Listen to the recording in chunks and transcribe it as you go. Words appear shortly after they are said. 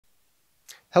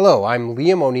Hello, I'm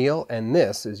Liam O'Neill, and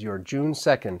this is your June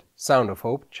 2nd Sound of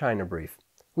Hope China Brief.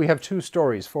 We have two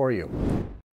stories for you.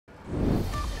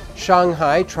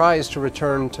 Shanghai tries to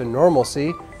return to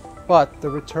normalcy, but the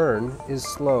return is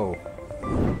slow.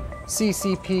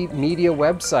 CCP media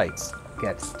websites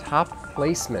get top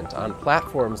placement on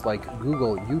platforms like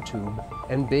Google, YouTube,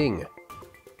 and Bing.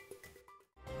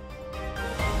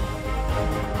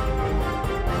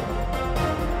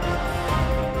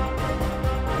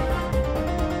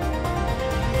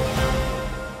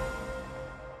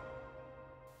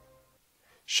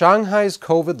 Shanghai's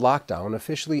COVID lockdown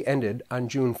officially ended on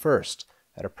June 1st.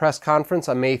 At a press conference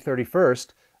on May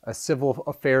 31st, a Civil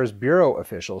Affairs Bureau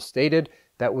official stated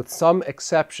that with some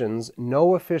exceptions,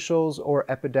 no officials or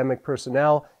epidemic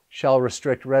personnel shall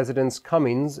restrict residents'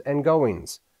 comings and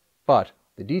goings. But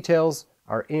the details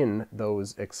are in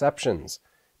those exceptions.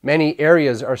 Many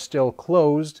areas are still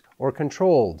closed or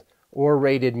controlled, or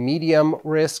rated medium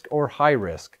risk or high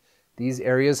risk. These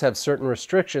areas have certain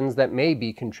restrictions that may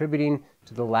be contributing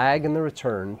to the lag in the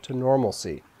return to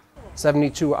normalcy.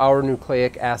 72-hour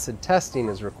nucleic acid testing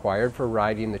is required for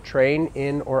riding the train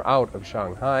in or out of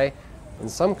Shanghai,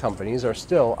 and some companies are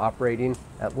still operating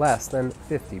at less than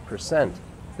 50%.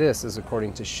 This is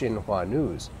according to Xinhua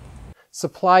News.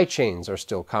 Supply chains are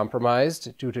still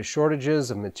compromised due to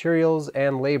shortages of materials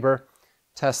and labor.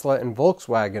 Tesla and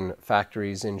Volkswagen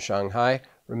factories in Shanghai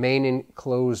remain in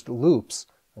closed loops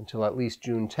until at least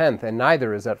June 10th, and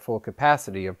neither is at full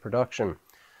capacity of production.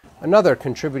 Another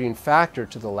contributing factor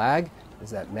to the lag is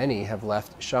that many have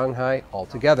left Shanghai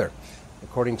altogether.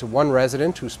 According to one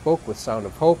resident who spoke with Sound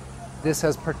of Hope, this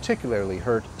has particularly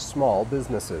hurt small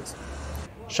businesses.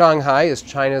 Shanghai is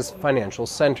China's financial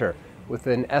center, with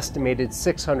an estimated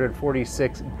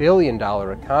 $646 billion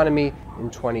economy in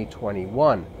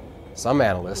 2021. Some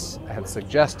analysts have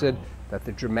suggested that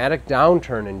the dramatic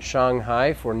downturn in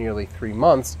Shanghai for nearly 3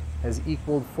 months has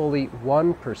equaled fully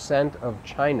 1% of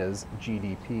China's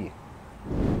GDP.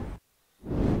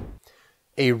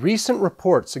 A recent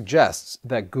report suggests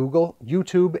that Google,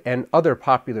 YouTube, and other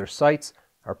popular sites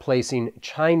are placing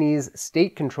Chinese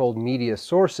state-controlled media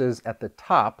sources at the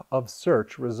top of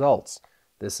search results.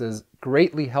 This is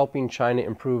greatly helping China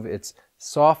improve its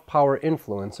soft power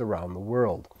influence around the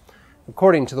world.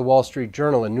 According to the Wall Street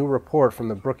Journal, a new report from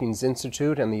the Brookings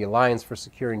Institute and the Alliance for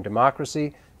Securing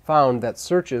Democracy found that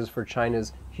searches for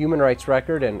China's human rights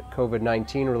record and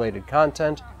COVID-19 related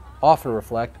content often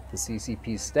reflect the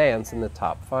CCP's stance in the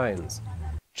top finds.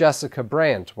 Jessica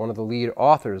Brandt, one of the lead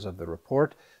authors of the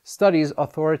report, studies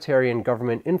authoritarian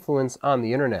government influence on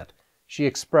the internet. She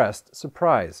expressed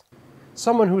surprise.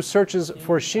 Someone who searches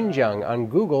for Xinjiang on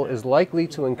Google is likely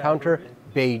to encounter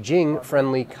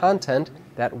Beijing-friendly content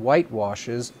that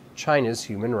whitewashes China's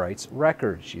human rights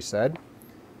record, she said.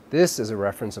 This is a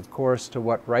reference, of course, to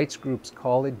what rights groups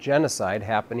call a genocide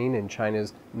happening in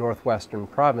China's northwestern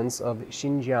province of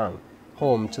Xinjiang,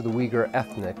 home to the Uyghur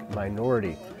ethnic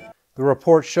minority. The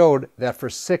report showed that for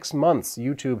 6 months,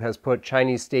 YouTube has put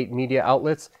Chinese state media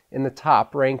outlets in the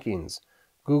top rankings.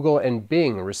 Google and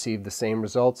Bing received the same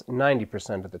results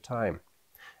 90% of the time.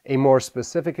 A more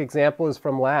specific example is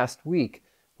from last week,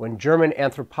 when German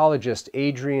anthropologist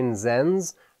Adrian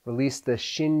Zenz released the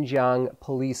Xinjiang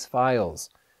police files.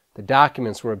 The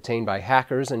documents were obtained by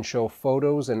hackers and show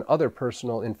photos and other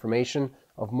personal information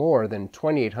of more than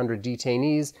 2,800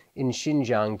 detainees in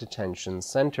Xinjiang detention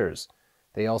centers.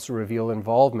 They also reveal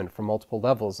involvement from multiple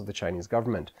levels of the Chinese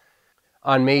government.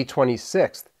 On May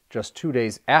 26th, just 2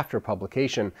 days after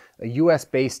publication, a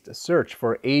U.S.-based search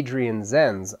for Adrian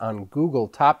Zenz on Google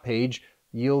top page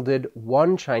yielded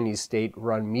one Chinese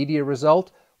state-run media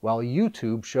result, while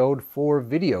YouTube showed 4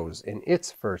 videos in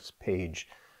its first page.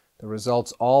 The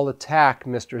results all attack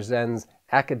Mr. Zenz's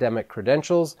academic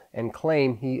credentials and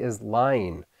claim he is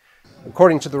lying.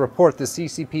 According to the report, the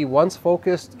CCP once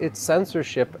focused its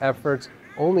censorship efforts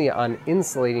only on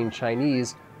insulating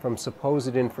Chinese from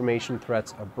supposed information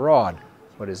threats abroad,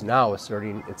 but is now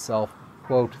asserting itself,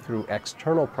 quote, through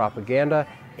external propaganda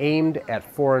aimed at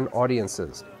foreign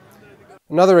audiences.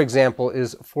 Another example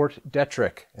is Fort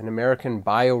Detrick, an American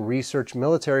bio-research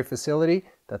military facility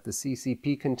that the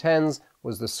CCP contends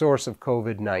was the source of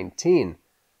COVID-19.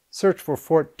 Search for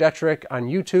Fort Detrick on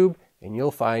YouTube and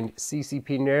you'll find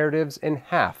CCP narratives in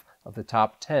half of the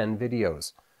top 10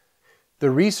 videos. The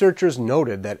researchers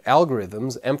noted that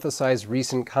algorithms emphasize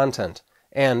recent content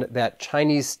and that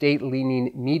Chinese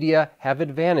state-leaning media have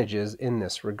advantages in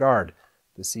this regard.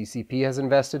 The CCP has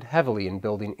invested heavily in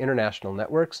building international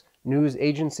networks, news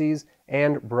agencies,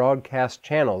 and broadcast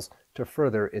channels to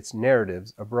further its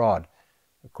narratives abroad.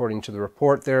 According to the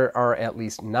report, there are at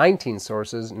least 19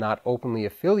 sources not openly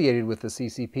affiliated with the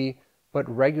CCP, but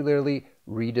regularly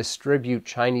redistribute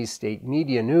Chinese state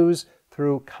media news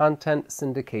through content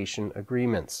syndication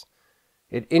agreements.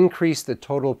 It increased the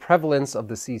total prevalence of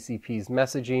the CCP's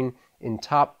messaging in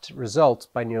top results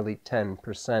by nearly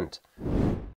 10%.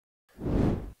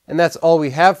 And that's all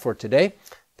we have for today.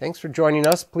 Thanks for joining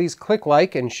us. Please click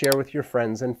like and share with your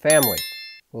friends and family.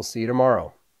 We'll see you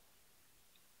tomorrow.